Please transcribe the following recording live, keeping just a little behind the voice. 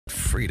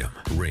freedom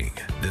ring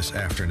this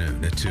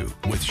afternoon at 2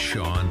 with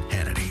Sean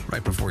Hannity,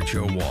 right before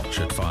Joe Walsh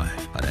at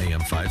 5 on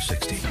AM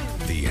 560.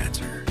 The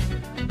Answer.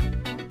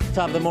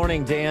 Top of the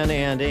morning, Dan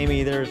and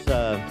Amy. There's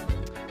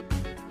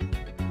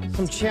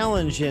some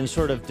challenge in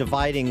sort of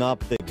dividing up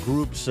the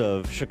groups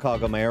of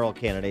Chicago mayoral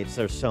candidates.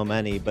 There's so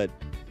many, but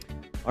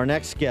our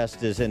next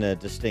guest is in a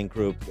distinct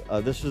group.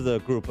 This is the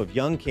group of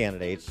young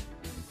candidates,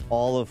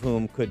 all of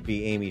whom could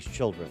be Amy's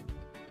children.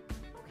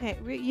 Okay,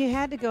 you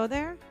had to go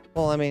there?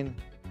 Well, I mean...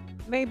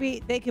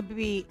 Maybe they could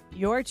be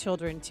your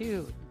children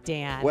too,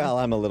 Dan. Well,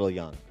 I'm a little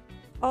young.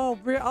 Oh,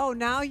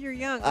 now you're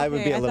young. Okay, I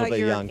would be a little bit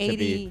young to 80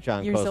 be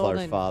John years old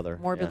Kozlar's and father.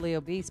 morbidly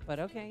obese, but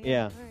okay.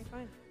 Yeah. All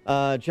right,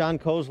 fine. John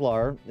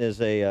Kozlar is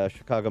a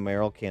Chicago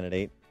mayoral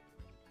candidate.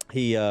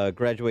 He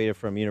graduated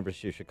from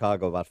University of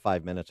Chicago about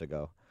 5 minutes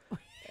ago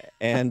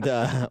and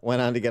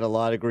went on to get a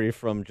law degree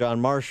from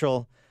John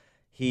Marshall.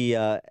 He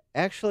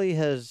actually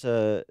has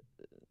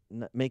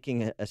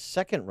making a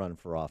second run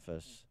for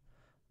office.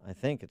 I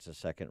think it's a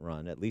second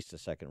run, at least a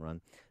second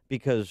run,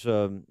 because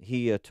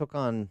he took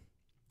on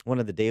one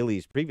of the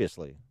dailies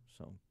previously.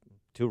 So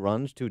 2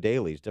 runs, 2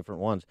 dailies,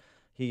 different ones.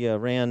 He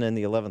ran in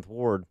the 11th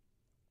Ward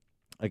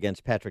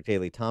against Patrick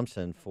Daley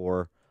Thompson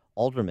for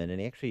alderman,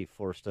 and he actually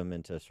forced him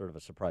into sort of a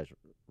surprise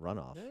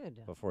runoff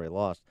before he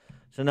lost.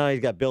 So now he's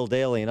got Bill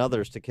Daley and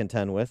others to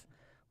contend with.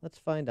 Let's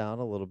find out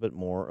a little bit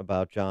more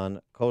about John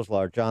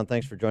Kozlar. John,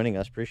 thanks for joining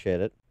us. Appreciate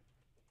it.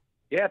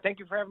 Yeah, thank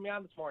you for having me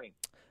on this morning.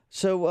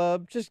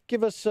 So just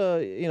give us,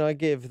 I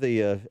gave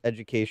the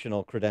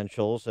educational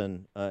credentials,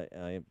 and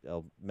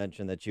I'll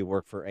mention that you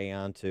work for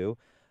Aon, too.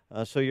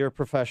 So you're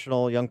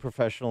a young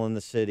professional in the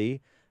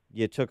city.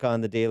 You took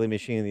on the Daley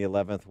Machine in the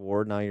 11th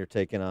Ward. Now you're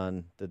taking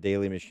on the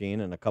Daley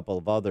Machine and a couple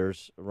of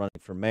others running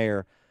for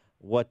mayor.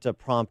 What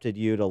prompted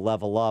you to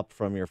level up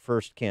from your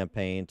first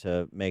campaign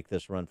to make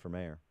this run for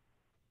mayor?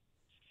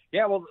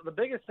 Yeah, well, the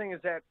biggest thing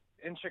is that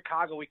in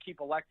Chicago, we keep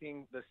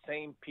electing the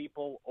same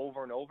people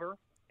over and over.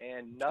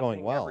 And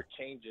nothing ever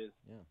changes.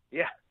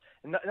 Yeah.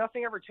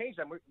 Nothing ever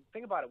changes.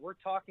 Think about it. We're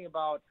talking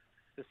about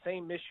the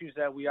same issues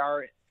that we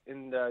are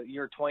in the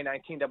year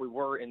 2019 that we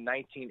were in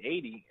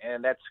 1980,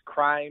 and that's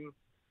crime,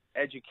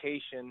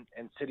 education,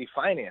 and city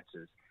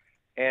finances.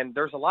 And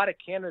there's a lot of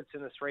candidates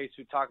in this race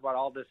who talk about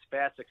all this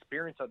vast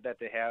experience that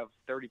they have,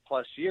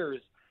 30-plus years.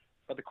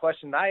 But the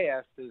question I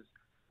asked is,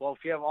 well,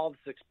 if you have all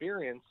this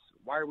experience,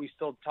 why are we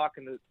still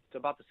talking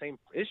about the same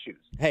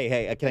issues?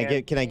 Hey,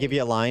 can I give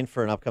you a line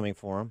for an upcoming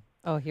forum?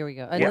 Oh, here we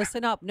go.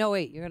 Listen up. No,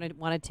 wait. You're going to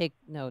want to take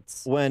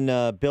notes. When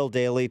Bill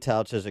Daley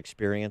touts his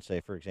experience,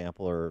 say, for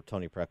example, or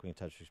Tony Preckwinkle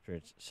touts his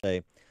experience,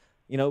 say,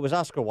 it was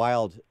Oscar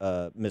Wilde,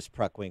 Miss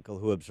Preckwinkle,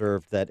 who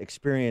observed that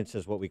experience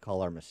is what we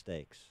call our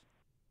mistakes.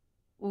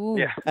 Ooh.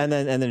 Yeah. And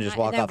then just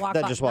walk off.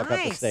 Just walk off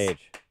the Nice.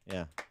 stage.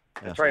 Yeah.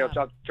 That's right.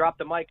 I'll drop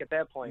the mic at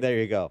that point. There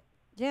you go.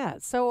 Yeah.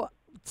 So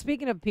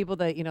speaking of people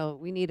that,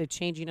 we need a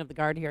changing of the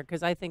guard here,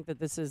 because I think that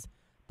this is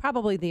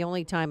probably the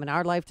only time in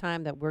our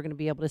lifetime that we're going to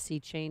be able to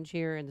see change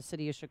here in the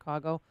city of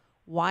Chicago.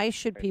 Why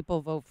should people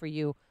vote for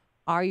you?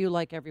 Are you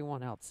like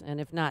everyone else? And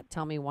if not,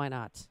 tell me why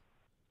not.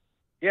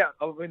 Yeah,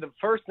 I mean, the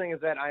first thing is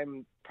that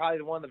I'm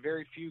probably one of the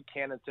very few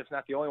candidates, if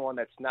not the only one,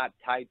 that's not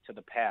tied to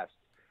the past.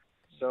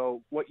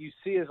 So what you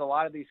see is a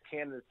lot of these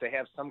candidates, they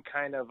have some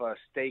kind of a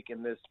stake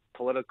in this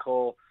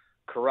political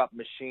corrupt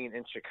machine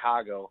in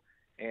Chicago.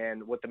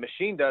 And what the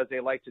machine does, they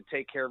like to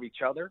take care of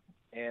each other,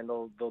 and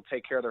they'll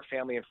take care of their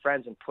family and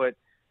friends and put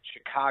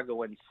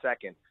Chicago in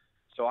second.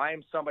 So I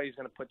am somebody who's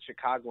going to put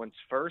Chicagoans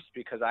first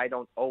because I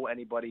don't owe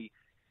anybody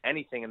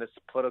anything in this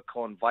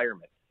political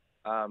environment.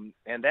 And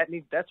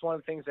that's one of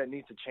the things that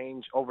needs to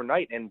change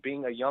overnight. And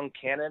being a young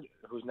candidate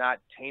who's not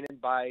tainted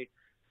by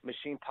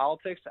machine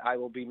politics, I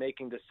will be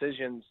making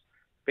decisions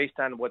based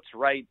on what's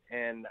right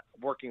and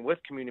working with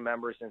community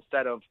members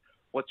instead of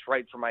what's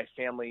right for my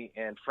family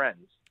and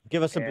friends.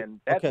 Give us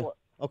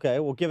okay.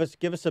 Well, give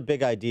us a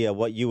big idea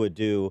what you would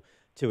do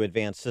to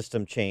advance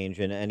system change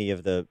in any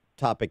of the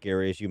topic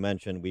areas you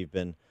mentioned. We've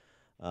been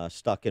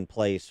stuck in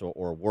place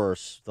or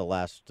worse the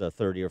last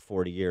 30 or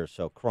 40 years.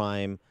 So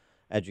crime,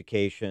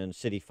 education,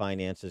 city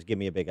finances. Give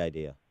me a big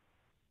idea.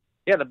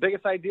 Yeah, the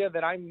biggest idea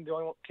that I'm the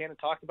only one candidate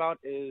to talk about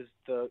is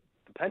the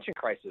pension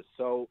crisis.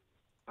 So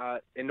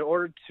in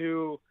order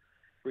to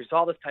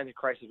resolve this pension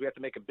crisis, we have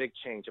to make a big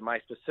change. And my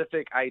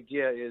specific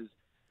idea is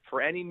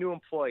for any new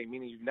employee,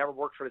 meaning you've never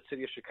worked for the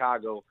city of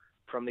Chicago,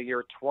 from the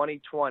year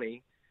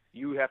 2020,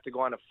 you have to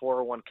go on a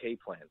 401k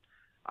plan.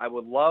 I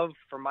would love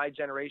for my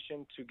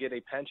generation to get a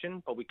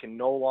pension, but we can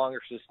no longer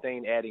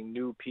sustain adding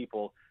new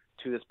people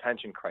to this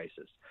pension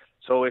crisis.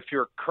 So if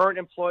you're a current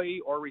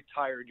employee or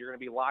retired, you're going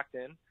to be locked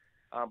in.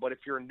 But if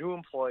you're a new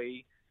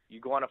employee,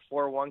 you go on a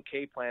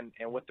 401k plan,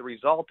 and what the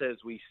result is,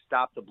 we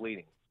stop the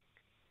bleeding.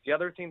 The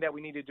other thing that we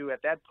need to do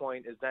at that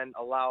point is then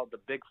allow the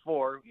big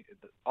four,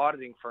 the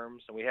auditing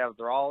firms, and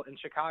they're all in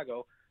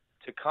Chicago,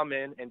 to come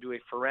in and do a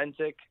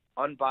forensic,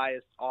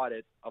 unbiased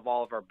audit of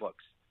all of our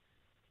books.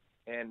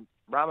 And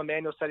Rahm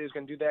Emanuel said he was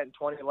going to do that in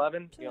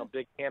 2011,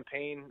 big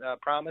campaign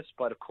promise.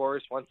 But, of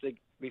course, once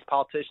these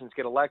politicians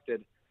get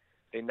elected,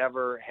 they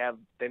never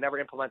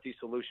implement these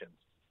solutions.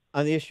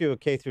 On the issue of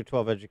K through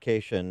 12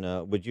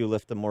 education, would you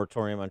lift the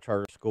moratorium on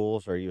charter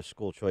schools? Or are you a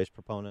school choice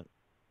proponent?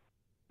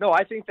 No,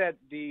 I think that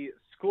the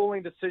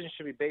schooling decision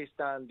should be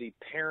based on the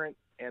parent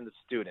and the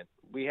student.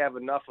 We have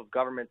enough of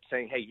government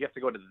saying, hey, you have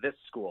to go to this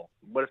school.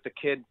 What if the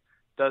kid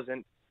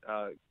doesn't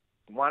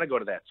want to go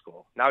to that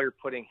school? Now you're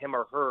putting him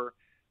or her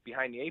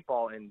behind the eight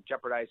ball and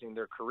jeopardizing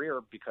their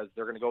career because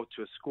they're going to go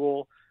to a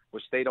school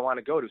which they don't want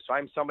to go to. So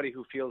I'm somebody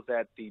who feels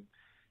that the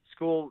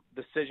school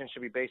decision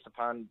should be based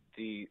upon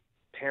the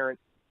parent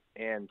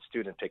and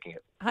student picking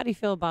it. How do you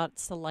feel about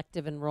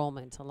selective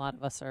enrollment? A lot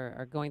of us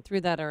are going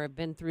through that or have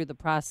been through the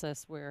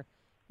process where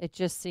it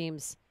just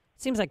seems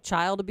like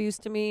child abuse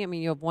to me. I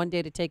mean, you have one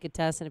day to take a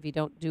test, and if you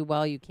don't do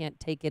well, you can't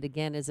take it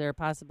again. Is there a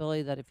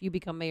possibility that if you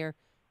become mayor,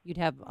 you'd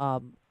have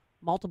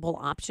multiple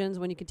options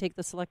when you can take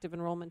the selective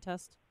enrollment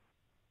test?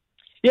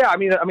 Yeah, I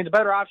mean, the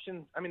better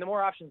options. I mean, the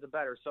more options, the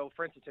better. So,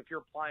 for instance, if you're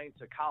applying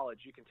to college,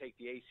 you can take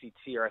the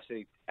ACT or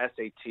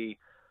SAT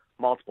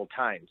multiple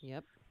times.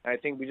 Yep. And I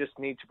think we just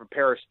need to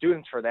prepare our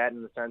students for that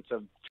in the sense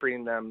of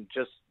treating them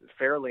just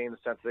fairly, in the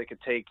sense that they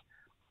could take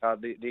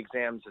the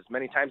exams as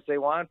many times as they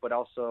want, but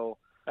also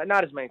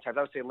not as many times.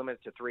 I would say limit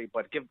it to 3,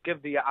 but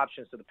give the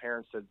options to the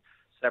parents to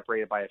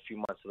separate it by a few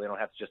months so they don't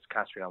have to just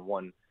concentrate on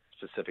one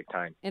specific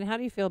time. And how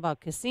do you feel about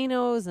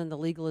casinos and the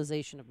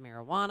legalization of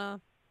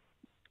marijuana?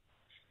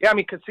 Yeah, I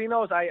mean,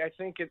 casinos, I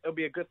think it'll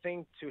be a good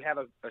thing to have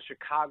a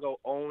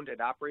Chicago-owned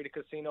and operated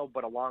casino,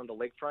 but along the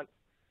lakefront.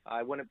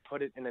 I wouldn't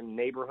put it in a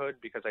neighborhood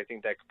because I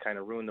think that could kind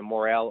of ruin the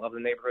morale of the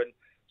neighborhood.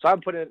 So I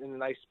would put it in a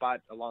nice spot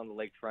along the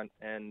lakefront.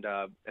 And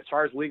as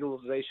far as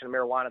legalization of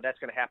marijuana, that's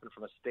going to happen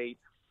from a state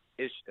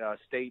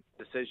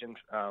decision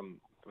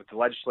with the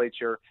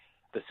legislature.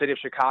 The city of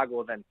Chicago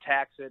will then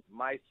tax it.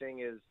 My thing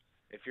is,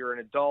 if you're an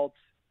adult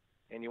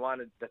and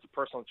that's a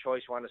personal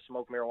choice, you want to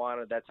smoke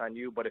marijuana, that's on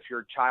you. But if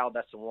you're a child,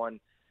 that's the one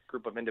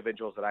group of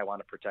individuals that I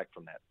want to protect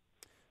from that.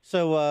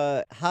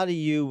 So how do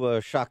you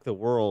shock the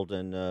world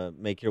and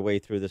make your way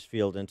through this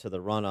field into the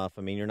runoff?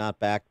 I mean, you're not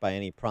backed by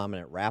any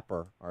prominent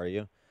rapper, are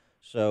you?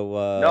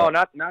 So no,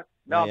 not.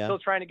 Oh, I'm yeah? still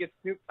trying to get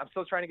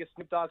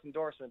Snoop Dogg's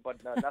endorsement, but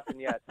nothing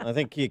yet. I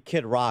think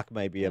Kid Rock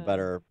might be a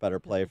better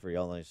play for you.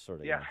 Only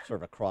sort of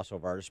sort of a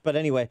crossover artist. But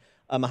anyway,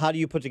 how do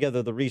you put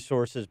together the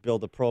resources,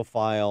 build a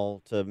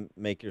profile to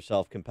make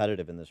yourself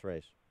competitive in this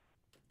race?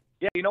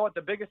 Yeah, you know what?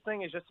 The biggest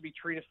thing is just to be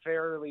treated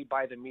fairly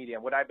by the media.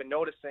 What I've been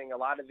noticing, a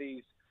lot of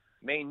these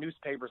main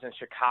newspapers in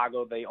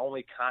Chicago, they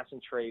only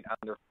concentrate on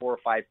their 4 or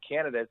 5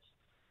 candidates,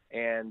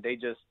 and they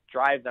just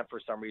drive them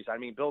for some reason. I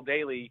mean, Bill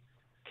Daley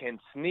can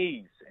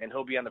sneeze, and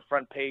he'll be on the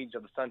front page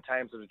of the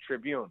Sun-Times or the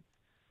Tribune.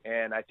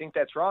 And I think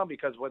that's wrong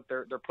because what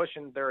they're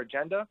pushing their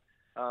agenda.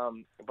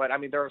 But, I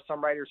mean, there are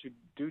some writers who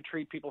do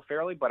treat people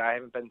fairly, but I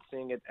haven't been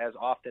seeing it as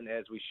often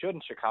as we should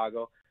in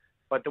Chicago.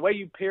 But the way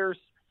you pierce,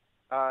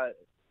 I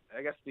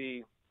guess,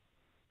 the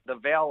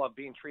veil of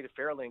being treated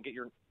fairly and get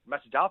your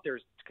message out there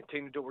is to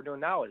continue to do what we're doing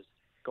now, is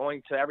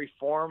going to every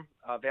forum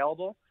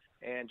available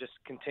and just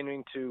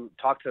continuing to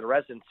talk to the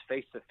residents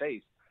face to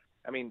face.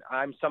 I mean,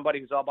 I'm somebody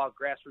who's all about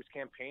grassroots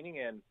campaigning,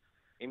 and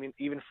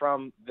even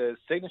from the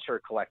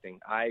signature collecting,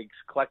 I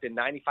collected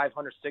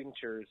 9,500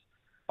 signatures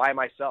by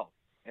myself,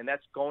 and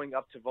that's going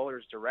up to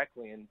voters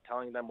directly and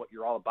telling them what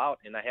you're all about.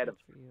 And I had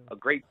a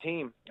great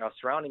team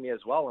surrounding me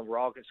as well, and we're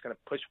all just going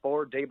to push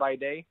forward day by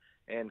day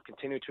and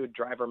continue to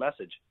drive our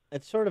message.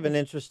 It's sort of an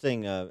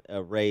interesting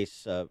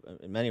race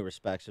in many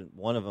respects, and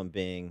one of them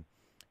being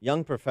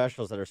young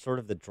professionals that are sort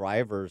of the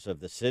drivers of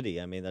the city.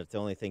 I mean, that's the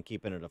only thing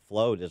keeping it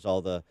afloat is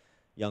all the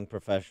young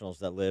professionals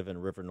that live in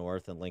River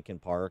North and Lincoln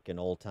Park and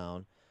Old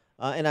Town.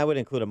 And I would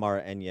include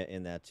Amara Enya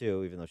in that,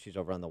 too, even though she's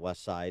over on the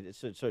west side.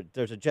 So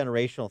there's a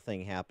generational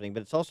thing happening,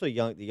 but it's also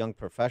the young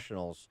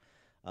professionals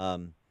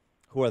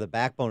who are the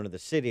backbone of the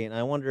city. And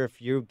I wonder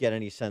if you get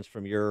any sense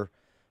from your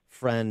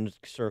friend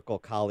circle,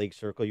 colleague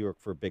circle, you work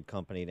for a big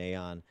company in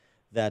Aon,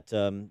 that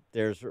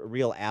there's a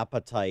real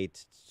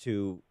appetite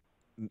to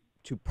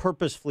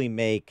purposefully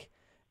make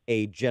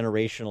a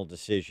generational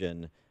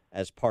decision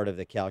as part of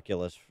the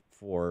calculus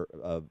for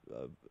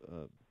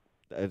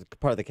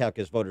part of the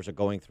calculus voters are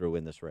going through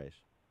in this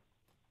race.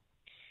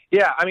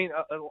 Yeah, I mean,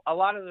 a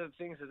lot of the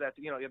things is that,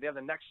 you know, they have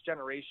the next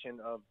generation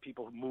of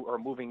people who are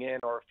moving in,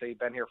 or if they've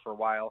been here for a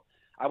while.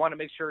 I want to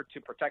make sure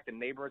to protect the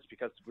neighborhoods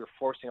because we're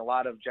forcing a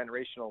lot of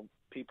generational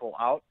people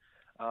out.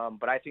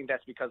 But I think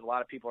that's because a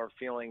lot of people are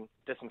feeling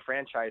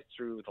disenfranchised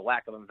through the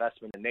lack of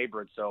investment in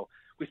neighborhoods. So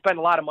we spend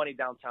a lot of money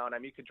downtown. I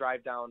mean, you could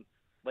drive down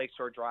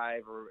Lakeshore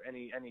Drive or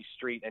any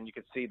street, and you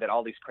could see that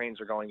all these cranes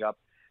are going up.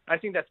 I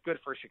think that's good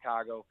for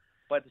Chicago.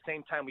 But at the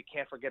same time, we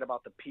can't forget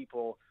about the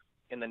people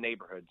in the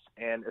neighborhoods.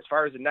 And as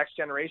far as the next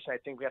generation, I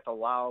think we have to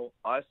allow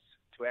us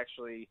to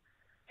actually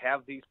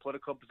have these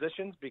political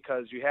positions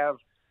because you have,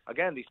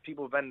 again, these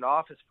people who've been in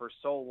office for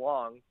so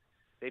long,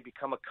 they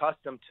become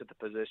accustomed to the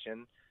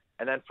position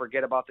and then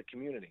forget about the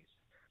communities.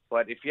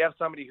 But if you have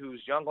somebody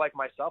who's young like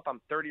myself, I'm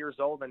 30 years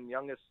old and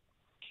youngest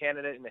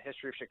candidate in the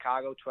history of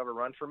Chicago to ever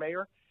run for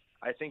mayor,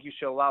 I think you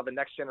should allow the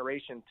next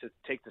generation to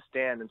take the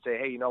stand and say,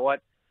 hey, you know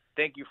what?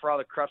 thank you for all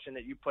the corruption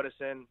that you put us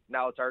in.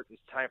 Now it's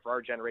time for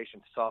our generation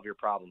to solve your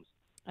problems.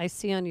 I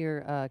see on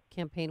your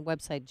campaign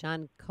website,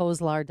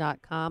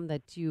 johnkozlar.com,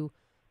 that you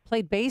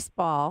played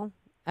baseball,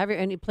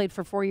 and you played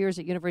for 4 years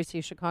at University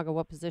of Chicago.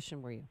 What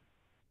position were you?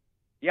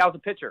 Yeah, I was a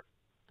pitcher.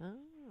 Oh.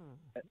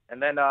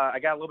 And then I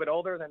got a little bit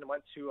older, then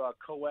went to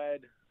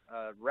co-ed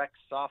rec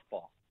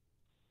softball.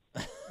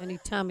 Any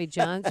Tommy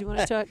Johns you want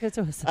to talk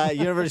to us?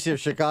 University of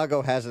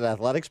Chicago has an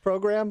athletics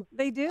program.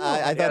 They do.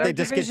 I thought they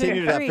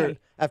discontinued Division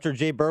after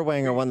Jay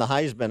Berwanger won the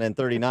Heisman in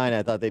 '39.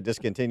 I thought they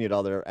discontinued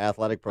all their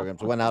athletic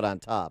programs. Went out on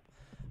top.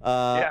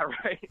 Yeah,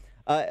 right.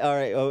 All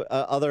right.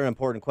 Other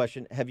important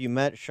question: have you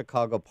met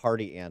Chicago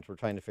Party Aunt? We're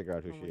trying to figure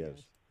out who she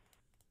is.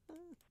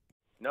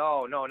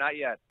 No, not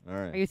yet. All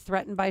right. Are you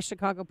threatened by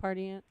Chicago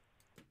Party Aunt?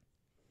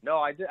 No,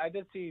 I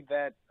did see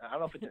that. I don't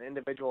know if it's an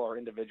individual or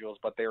individuals,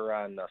 but they were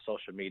on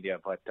social media.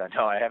 But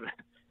no, I haven't.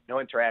 No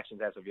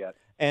interactions as of yet.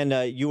 And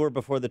you were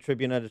before the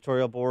Tribune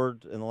editorial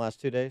board in the last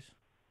 2 days?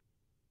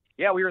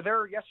 Yeah, we were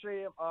there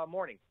yesterday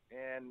morning,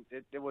 and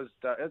it was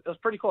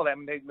pretty cool. I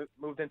mean, they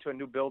moved into a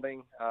new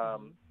building,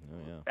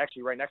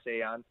 actually right next to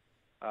Aon.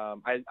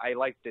 I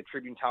liked the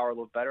Tribune Tower a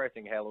little better. I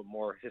think it had a little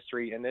more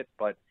history in it.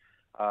 But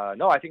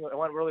no, I think it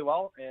went really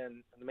well.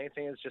 And the main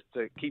thing is just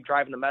to keep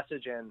driving the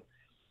message and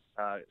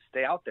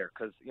stay out there,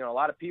 because a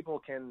lot of people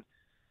can,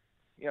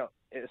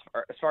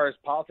 as far as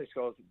politics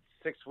goes,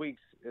 6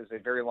 weeks is a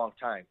very long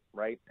time,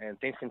 right? And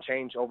things can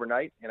change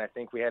overnight. And I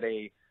think we had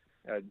a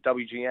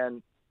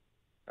WGN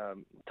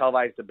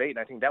televised debate, and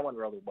I think that went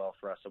really well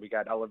for us. So we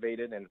got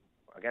elevated, and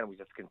again, we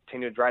just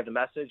continue to drive the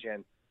message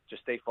and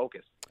just stay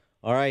focused.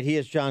 All right, he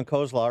is John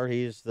Kozlar.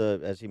 He's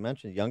as he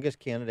mentioned, youngest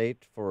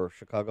candidate for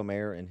Chicago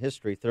mayor in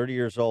history. 30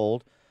 years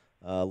old,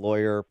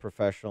 lawyer,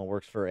 professional,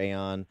 works for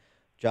Aon.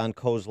 John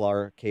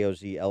Kozlar,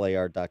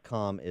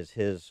 KOZLAR.com is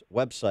his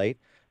website.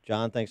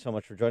 John, thanks so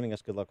much for joining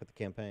us. Good luck with the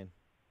campaign.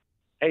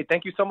 Hey,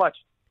 thank you so much.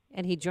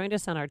 And he joined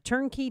us on our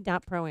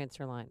turnkey.pro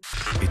answer line.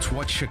 It's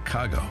what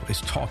Chicago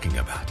is talking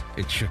about.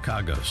 It's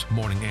Chicago's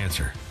Morning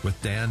Answer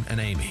with Dan and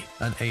Amy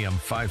on AM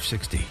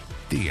 560.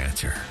 The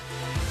Answer.